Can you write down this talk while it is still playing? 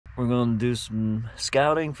We're gonna do some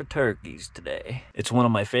scouting for turkeys today. It's one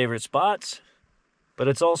of my favorite spots, but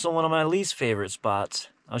it's also one of my least favorite spots.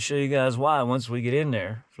 I'll show you guys why once we get in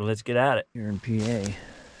there. So let's get at it. Here in PA,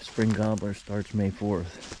 spring gobbler starts May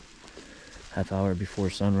 4th. Half hour before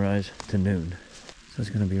sunrise to noon. So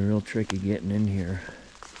it's gonna be real tricky getting in here.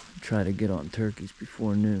 Try to get on turkeys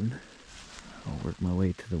before noon. I'll work my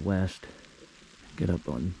way to the west. Get up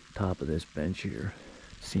on top of this bench here.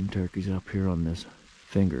 Seen turkeys up here on this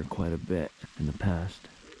finger quite a bit in the past.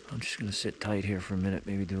 I'm just gonna sit tight here for a minute,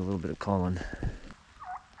 maybe do a little bit of calling.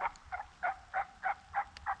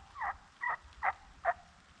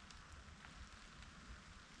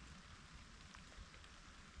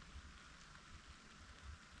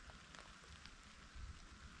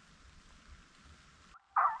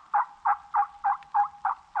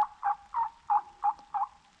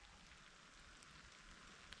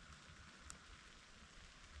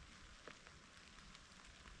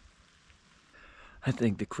 I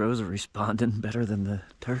think the crows are responding better than the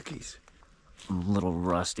turkeys. I'm a little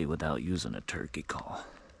rusty without using a turkey call.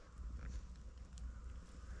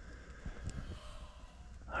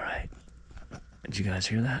 All right, did you guys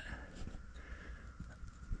hear that?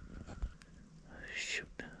 Shoot,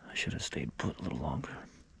 I should have stayed put a little longer.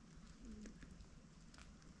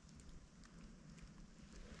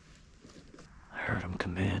 I heard him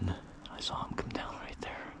come in. I saw him come down right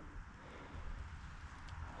there.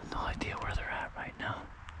 No idea where they're at right now.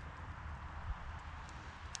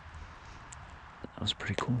 That was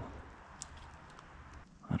pretty cool.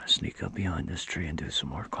 I'm gonna sneak up behind this tree and do some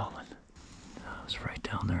more calling. I was right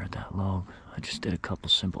down there at that log. I just did a couple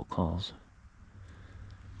simple calls,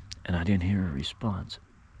 and I didn't hear a response.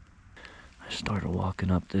 I started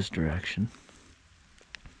walking up this direction.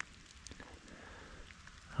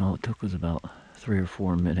 All it took was about 3 or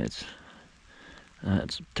 4 minutes. I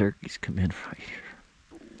had some turkeys come in right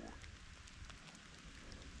here.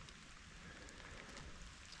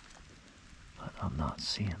 But I'm not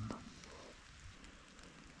seeing them.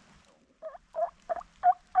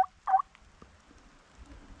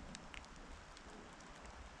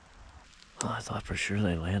 Well, I thought for sure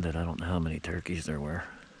they landed. I don't know how many turkeys there were.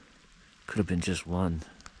 Could have been just one.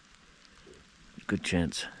 Good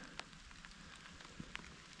chance.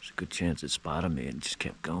 There's a good chance it spotted me and just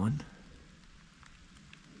kept going.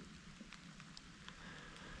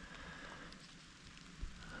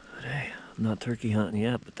 But hey, I'm not turkey hunting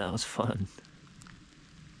yet, but that was fun.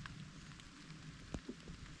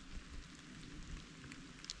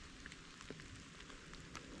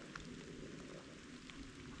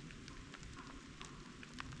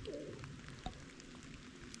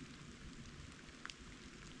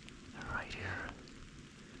 They're right here.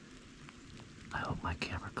 I hope my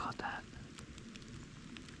camera caught that.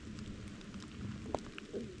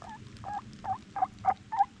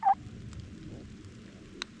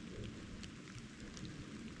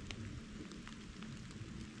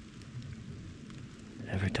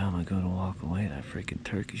 Every time I go to walk away, that freaking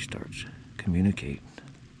turkey starts communicating.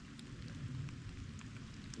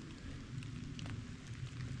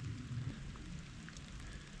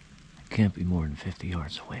 It can't be more than 50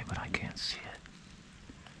 yards away, but I can't see it.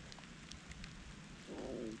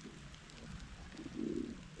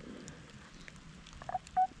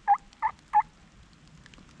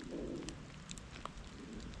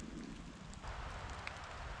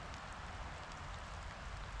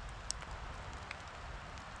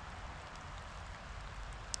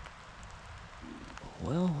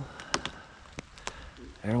 Well,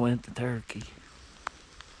 there went the turkey.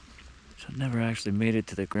 So it never actually made it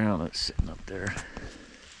to the ground. It's sitting up there.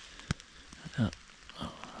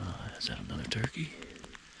 Is that another turkey?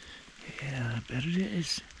 Yeah, I bet it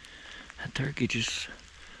is. That turkey just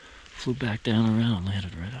flew back down around,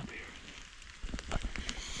 landed right up here.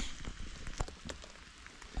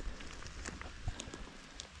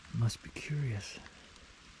 Must be curious.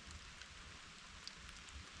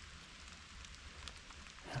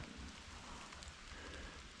 Yeah.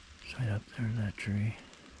 It's right up there in that tree.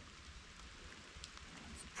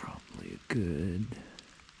 It's probably a good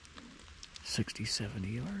 60, 70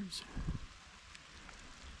 yards.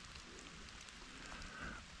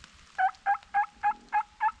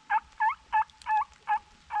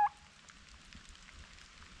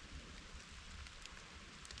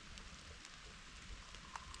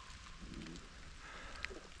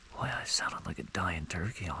 Boy, I sounded like a dying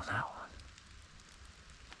turkey on that one.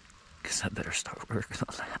 Guess I better start working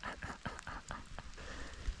on that.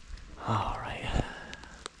 All right.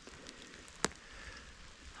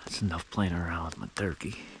 That's enough playing around with my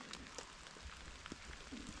turkey.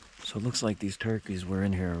 So it looks like these turkeys were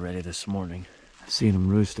in here already this morning. I've seen them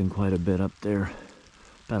roosting quite a bit up there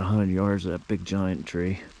about 100 yards of that big giant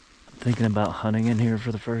tree. I'm thinking about hunting in here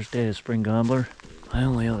for the first day of spring gobbler. My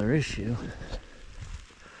only other issue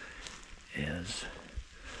is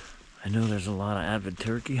I know there's a lot of avid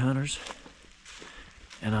turkey hunters,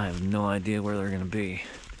 and I have no idea where they're gonna be.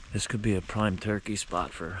 This could be a prime turkey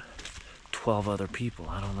spot for 12 other people,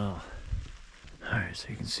 I don't know. All right, so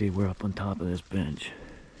you can see we're up on top of this bench.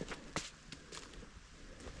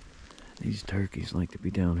 These turkeys like to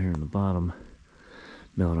be down here in the bottom,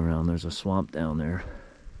 milling around. There's a swamp down there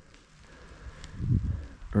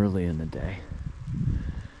early in the day.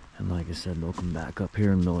 And like I said, they'll come back up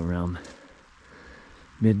here and mill around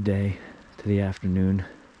midday to the afternoon.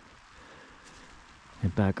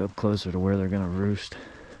 Get back up closer to where they're gonna roost.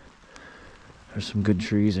 There's some good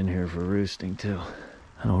trees in here for roosting too.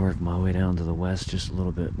 I'll work my way down to the west just a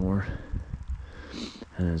little bit more,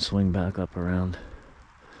 and then swing back up around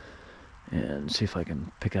and see if I can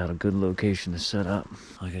pick out a good location to set up.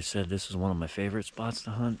 Like I said, this is one of my favorite spots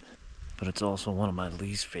to hunt, but it's also one of my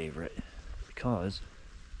least favorite because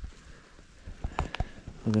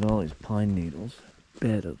look at all these pine needles,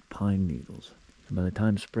 bed of pine needles. And by the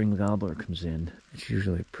time spring gobbler comes in, it's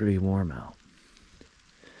usually pretty warm out.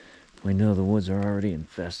 We know the woods are already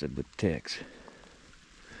infested with ticks,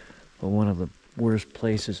 but one of the worst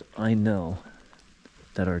places I know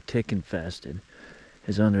that are tick infested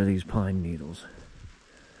is under these pine needles.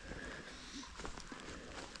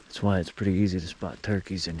 That's why it's pretty easy to spot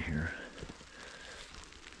turkeys in here.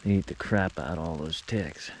 They eat the crap out of all those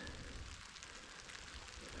ticks.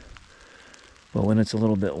 But when it's a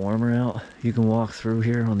little bit warmer out, you can walk through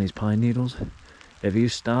here on these pine needles. If you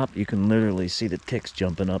stop, you can literally see the ticks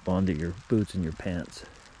jumping up onto your boots and your pants.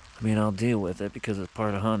 I mean, I'll deal with it because it's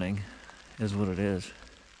part of hunting. It is what it is.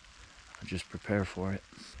 I just prepare for it.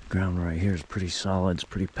 The ground right here is pretty solid. It's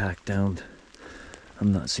pretty packed down.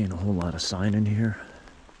 I'm not seeing a whole lot of sign in here.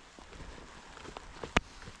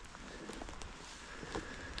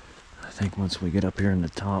 I think once we get up here in the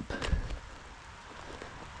top,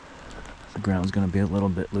 the ground's gonna be a little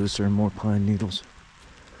bit looser and more pine needles.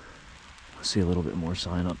 I see a little bit more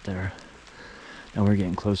sign up there. Now we're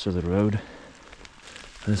getting closer to the road.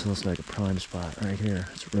 This looks like a prime spot right here.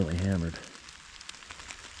 It's really hammered.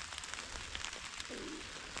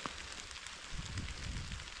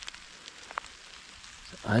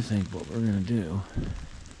 So I think what we're gonna do,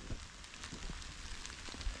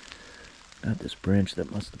 got this branch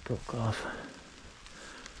that must have broke off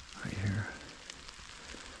right here.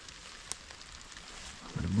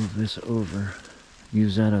 I'm gonna move this over,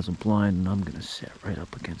 use that as a blind, and I'm gonna sit right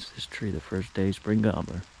up against this tree the first day spring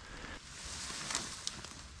gobbler.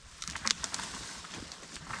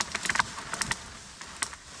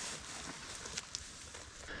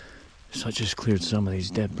 So I just cleared some of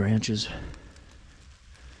these dead branches,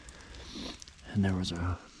 and there was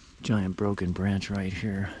a giant broken branch right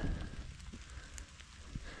here.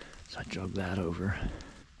 So I drug that over.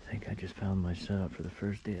 I think I just found my setup for the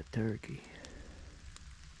first day of turkey.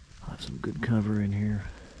 I'll have some good cover in here.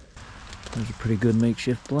 There's a pretty good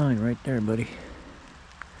makeshift blind right there, buddy.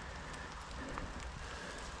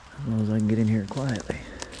 As long as I can get in here quietly.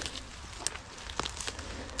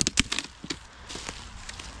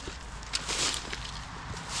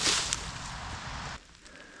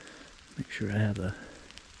 Make sure I have a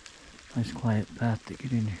nice quiet path to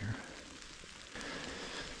get in here.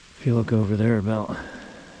 If you look over there about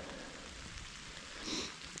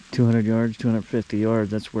 200 yards, 250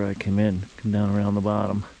 yards, that's where I came down around the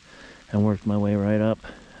bottom and worked my way right up,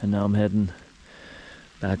 and now I'm heading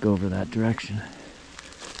back over that direction.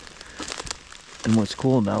 And what's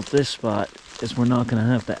cool about this spot is we're not going to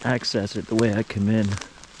have to access it the way I come in.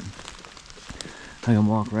 I can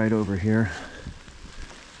walk right over here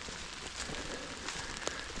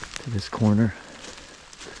to this corner.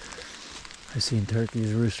 I seen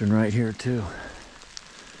turkeys roosting right here too.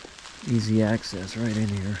 Easy access right in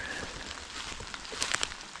here.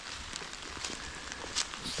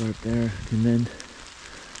 Start there and then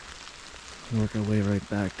work our way right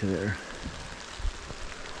back to there.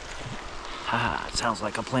 Ha, it sounds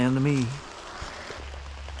like a plan to me.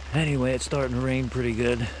 Anyway, it's starting to rain pretty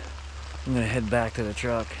good. I'm gonna head back to the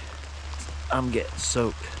truck. I'm getting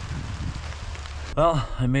soaked. Well,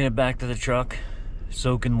 I made it back to the truck,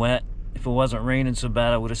 soaking wet. If it wasn't raining so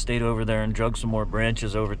bad, I would have stayed over there and drug some more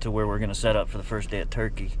branches over to where we're gonna set up for the first day of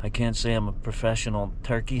turkey. I can't say I'm a professional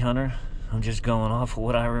turkey hunter. I'm just going off of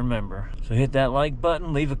what I remember. So hit that like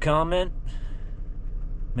button, leave a comment.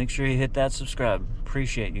 Make sure you hit that subscribe.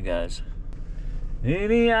 Appreciate you guys.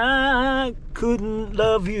 Maybe I couldn't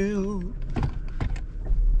love you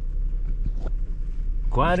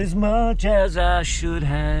quite as much as I should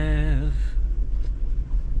have.